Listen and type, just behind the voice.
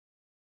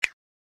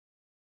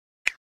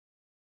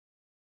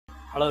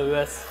Hello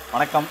viewers,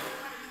 வணக்கம்.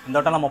 இந்த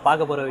வட்டம் நம்ம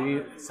பார்க்க போகிற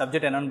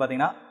சப்ஜெக்ட் என்னென்னு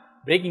பார்த்தீங்கன்னா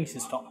பிரேக்கிங்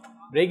சிஸ்டம்.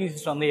 பிரேக்கிங்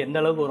சிஸ்டம் வந்து எந்த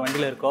அளவுக்கு ஒரு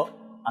வண்டியில் இருக்கோ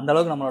அந்த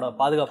அளவுக்கு நம்மளோட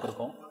பாதுகாப்பு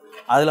இருக்கும்.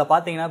 அதில்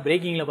பார்த்தீங்கன்னா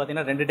பிரேக்கிங்கில்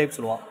பார்த்தீங்கன்னா 2 டைப்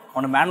சொல்லுவோம்.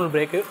 ஒன்று மேனுவல்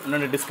பிரேக்கு,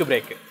 இன்னொன்று டிஸ்க்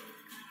பிரேக்கு.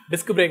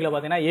 டிஸ்க் பிரேக்கில்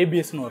பார்த்தீங்கன்னா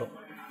ஏபிஎஸ்னு வரும்.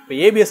 இப்போ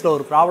ஏபிஎஸ்சில்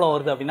ஒரு ப்ராப்ளம்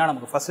வருது அப்படின்னா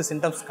நமக்கு first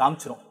symptoms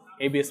காமிச்சிரும்.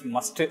 ABS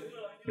must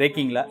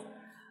பிரேக்கிங்கில்.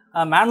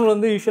 Manual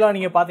வந்து யூஸ்வலாக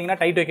நீங்கள் பார்த்தீங்கன்னா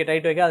டைட்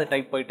வைக்க அது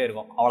டைப் போயிட்டே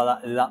இருக்கும், அவ்வளோதான்,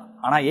 இதுதான்.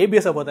 ஆனால்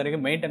ஏபிஎஸ்ஸை பொறுத்த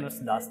வரைக்கும் மெயின்டெனன்ஸ்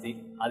ஜாஸ்தி.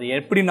 அது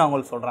எப்படின்னு நான்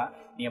உங்களுக்கு சொல்கிறேன்,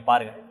 நீங்கள்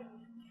பாருங்கள்.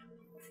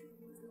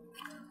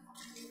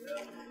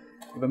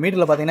 இப்போ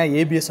மீட்டரில் பார்த்தீங்கன்னா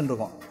ஏபிஎஸ்ன்னு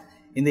இருக்கும்.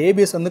 இந்த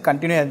ஏபிஎஸ் வந்து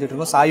கண்டினியூ இருந்துகிட்டு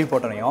இருக்கும். சாவி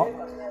போட்டனையும்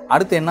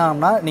அடுத்து என்ன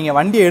ஆகும்னா, நீங்கள்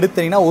வண்டியை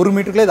எடுத்தீங்கன்னா 1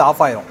 மீட்டருக்குள்ளே இது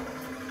ஆஃப் ஆயிரும்.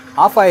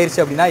 ஆஃப்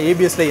ஆயிடுச்சு அப்படின்னா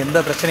ஏபிஎஸ்சில்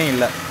எந்த பிரச்சனையும்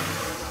இல்லை.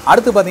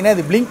 அடுத்து பார்த்தீங்கன்னா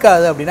இது பிளிங்க்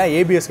ஆகுது அப்படின்னா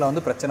ஏபிஎஸ்சில்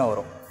வந்து பிரச்சனை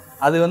வரும்.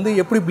 அது வந்து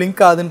எப்படி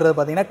பிளிங்க் ஆகுதுன்றது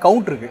பார்த்தீங்கன்னா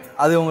கவுண்ட் இருக்குது,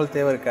 அது உங்களுக்கு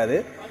தேவை இருக்காது.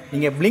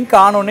 நீங்கள் பிளிங்க்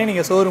ஆனோடனே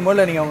நீங்கள் ஷோரூமோ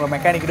இல்லை நீங்கள் உங்கள்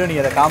மெக்கானிக்கிட்டோ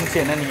நீங்கள் அதை காமிச்சு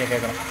என்னன்னு நீங்கள்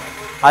கேட்கணும்.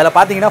 அதில்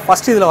பார்த்தீங்கன்னா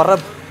ஃபஸ்ட்டு இதில் வர்ற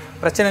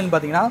பிரச்சனைன்னு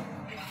பார்த்தீங்கன்னா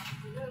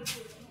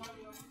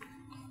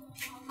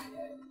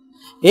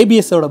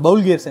ஏபிஎஸோட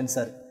பவுல் கியர்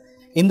சென்சார்.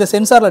 இந்த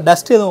சென்சாரில்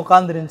டஸ்ட் எதுவும்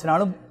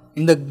உட்காந்துருந்துச்சுனாலும்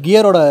இந்த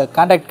கியரோட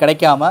கான்டாக்ட்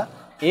கிடைக்காம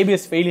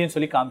ஏபிஎஸ் ஃபெயிலியர்னு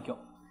சொல்லி காமிக்கும்.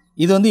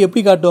 இது வந்து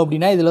எப்படி காட்டும்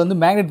அப்படின்னா, இதில் வந்து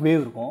மேக்னெட்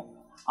வேவ் இருக்கும்.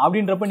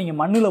 அப்படின்றப்ப நீங்கள்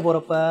மண்ணில்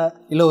போகிறப்ப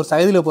இல்லை ஒரு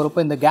சகதியில்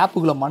போகிறப்ப இந்த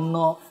கேப்புக்குள்ளே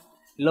மண்ணோ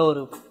இல்லை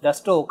ஒரு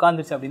டஸ்ட்டோ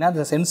உட்காந்துருச்சு அப்படின்னா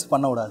அதை சென்ஸ்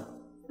பண்ண விடாது,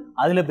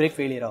 அதில் பிரேக்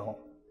ஃபெயிலியர் ஆகும்.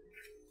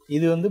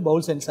 இது வந்து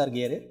பவுல் சென்சார்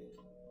கியரு.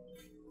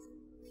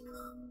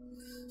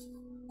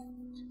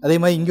 அதே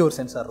மாதிரி இங்கே ஒரு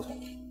சென்சார்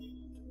இருக்கும்,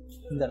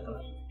 இந்த இடத்துல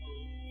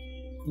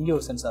இங்கே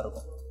ஒரு சென்சார்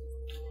இருக்கும்.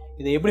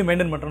 இதை எப்படி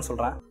மெயின்டைன் பண்ணுறேன்னு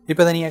சொல்கிறேன்.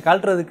 இப்போ இதை நீங்கள்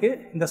கழட்டுறதுக்கு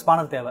இந்த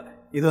ஸ்பானர் தேவை.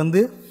 இது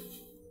வந்து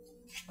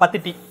 10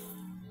 டி.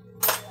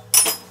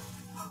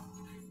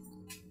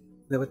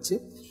 இதை வச்சு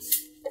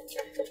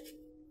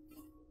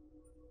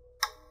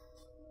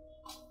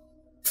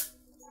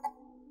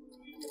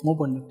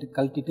மூவ் பண்ணிட்டு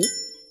கழட்டிட்டு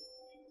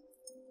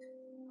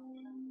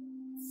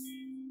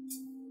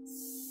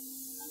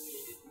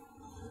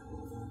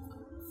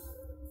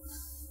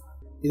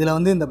இதில்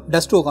வந்து இந்த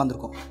டஸ்ட்டு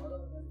உட்காந்துருக்கும்.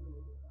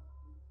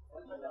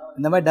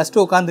 இந்த மாதிரி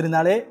டஸ்ட்டு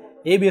உட்காந்துருந்தாலே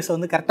ஏபிஎஸ்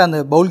வந்து கரெக்டாக அந்த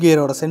பவுல்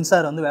கியரோட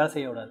சென்சார் வந்து வேலை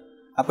செய்ய விடாது.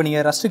 அப்போ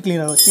நீங்கள் ரஸ்ட்டு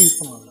கிளீனர் வச்சு யூஸ்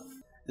பண்ணுவாங்க.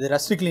 இது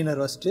ரஸ்ட்டு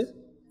கிளீனர் வச்சுட்டு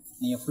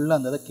நீங்கள் ஃபுல்லாக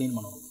அந்த இதை க்ளீன்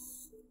பண்ணணும்.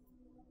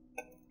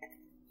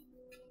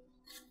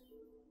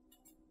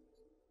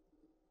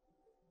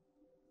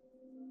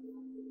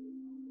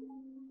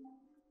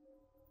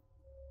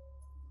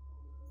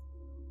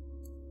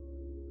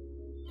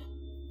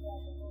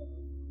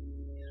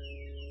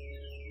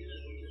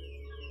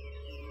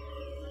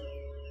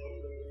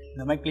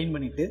 இந்த மாதிரி க்ளீன்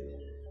பண்ணிவிட்டு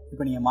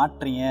இப்போ நீங்கள்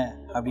மாட்டுறீங்க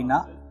அப்படின்னா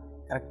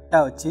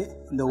கரெக்டாக வச்சு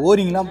இந்த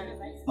ஓரிங்லாம்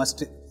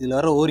மஸ்ட்டு, இதில்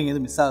வர ஓரிங்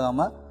எதுவும் மிஸ்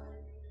ஆகாமல்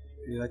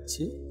இப்படி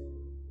வச்சு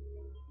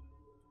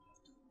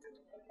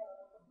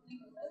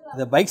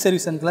இந்த பைக்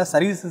சர்வீஸ் சென்டரில்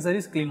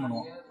சர்வீஸ் க்ளீன்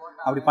பண்ணுவோம்.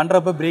 அப்படி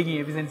பண்ணுறப்ப பிரேக்கிங்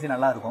எஃபிஷியன்சி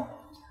நல்லாயிருக்கும்.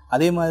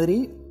 அதே மாதிரி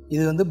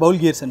இது வந்து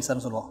பவுல் கியர்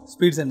சென்சார்னு சொல்லுவோம்,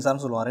 ஸ்பீட்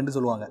சென்சார்னு சொல்லுவோம், 2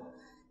 சொல்லுவாங்க.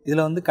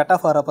 இதில் வந்து கட்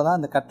ஆஃப் ஆகிறப்ப தான்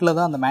அந்த கட்டில்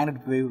தான் அந்த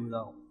மேக்னெட் வேவ்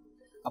இதாகும்.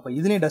 அப்போ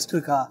இதுலேயும் டஸ்ட்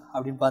இருக்கா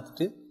அப்படின்னு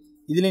பார்த்துட்டு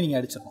இதுலேயும்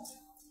நீங்கள் அடிச்சிடணும்.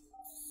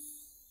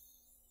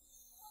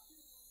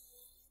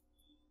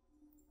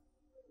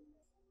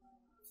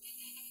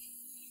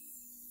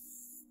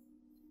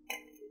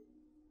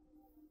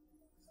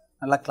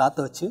 நல்லா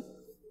கிளாத்தை வச்சு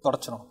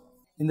தொடச்சிடும்.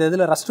 இந்த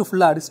இதில் ரஸ்ட்டு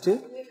ஃபுல்லாக அடிச்சுட்டு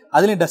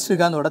அதுலேயும் டஸ்ட்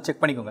இருக்காந்தோட செக்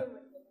பண்ணிக்கோங்க.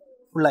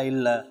 ஃபுல்லாக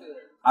இல்லை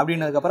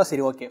அப்படின்னதுக்கப்புறம்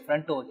சரி, ஓகே,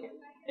 ஃப்ரண்ட்டு ஓகே.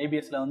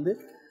 ஏபிஎஸ்சில் வந்து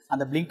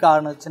அந்த பிளிங்க்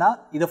ஆரம்பிச்சுன்னா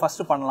இதை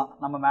ஃபஸ்ட்டு பண்ணலாம்.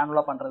 நம்ம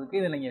மேனுவலாக பண்ணுறதுக்கு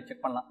இதை நீங்கள்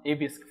செக் பண்ணலாம்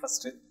ஏபிஎஸ்க்கு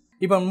ஃபஸ்ட்டு.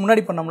 இப்போ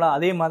முன்னாடி பண்ணோம்ல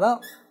அதே மாதிரி தான்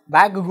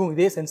பேக்குக்கும்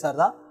இதே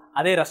சென்சார் தான்,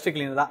 அதே ரஸ்ட்டு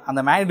கிளீனர் தான்.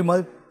 அந்த மேக்னெட்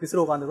மாதிரி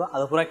பிசுறு உட்காந்துக்கும்,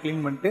 அதை பூரா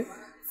க்ளீன் பண்ணிட்டு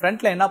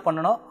ஃப்ரண்ட்டில் என்ன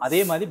பண்ணணும்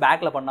அதே மாதிரி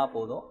பேக்கில் பண்ணால்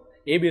போதும்.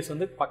 ஏபிஎஸ்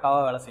வந்து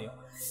பக்காவாக வேலை செய்யும்.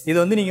 இது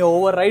வந்து நீங்கள்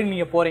ஒவ்வொரு ரைடு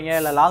நீங்கள் போகிறீங்க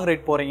இல்லை லாங்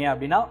ரைட் போகிறீங்க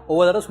அப்படின்னா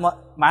ஒவ்வொரு தடவை சும்மா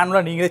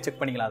மேனுவலாக நீங்களே செக்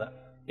பண்ணிக்கலாம். அதை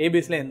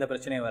ஏபிஎஸ்சில் எந்த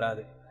பிரச்சனையும்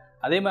வராது.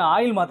 அதே மாதிரி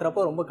ஆயில்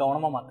மாற்றுறப்போ ரொம்ப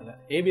கவனமாக மாற்றுங்க.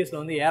 ஏபிஎஸ்சில்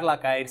வந்து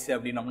ஏர்லாக் ஆயிடுச்சு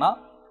அப்படின்னம்னா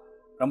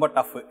ரொம்ப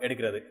டஃப்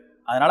எடுக்கிறது.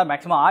 அதனால்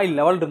மேக்ஸிமம் ஆயில்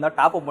லெவல் இருந்தால்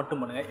டாப் அப்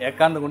மட்டும் பண்ணுங்கள்,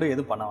 ஏற்காந்து கொண்டு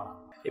எதுவும் பண்ண வேணாம்.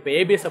 இப்போ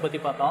ஏபிஎஸ்ஸை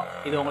பற்றி பார்த்தோம்.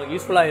 இது உங்களுக்கு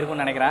யூஸ்ஃபுல்லாக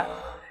இருக்கும்னு நினைக்கிறேன்.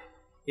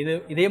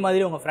 இதே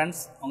மாதிரி உங்கள்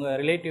ஃப்ரெண்ட்ஸ் உங்கள்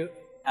ரிலேட்டிவ்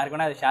யாருக்கு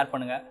வேணால் அதை ஷேர்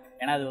பண்ணுங்கள்.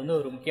 ஏன்னா அது வந்து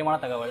ஒரு முக்கியமான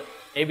தகவல்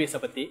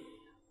ஏபிஎஸ்ஸை பற்றி.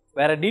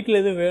 வேறு டீட்டெயில்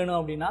எதுவும் வேணும்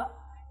அப்படின்னா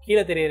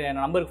கீழே தெரியிற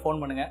என் நம்பருக்கு ஃபோன்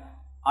பண்ணுங்கள்.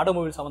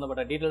 ஆட்டோமொபைல்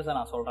சம்மந்தப்பட்ட டீட்டெயில்ஸை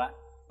நான் சொல்கிறேன்,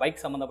 பைக்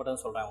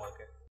சம்மந்தப்பட்டதுன்னு சொல்கிறேன்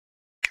உங்களுக்கு.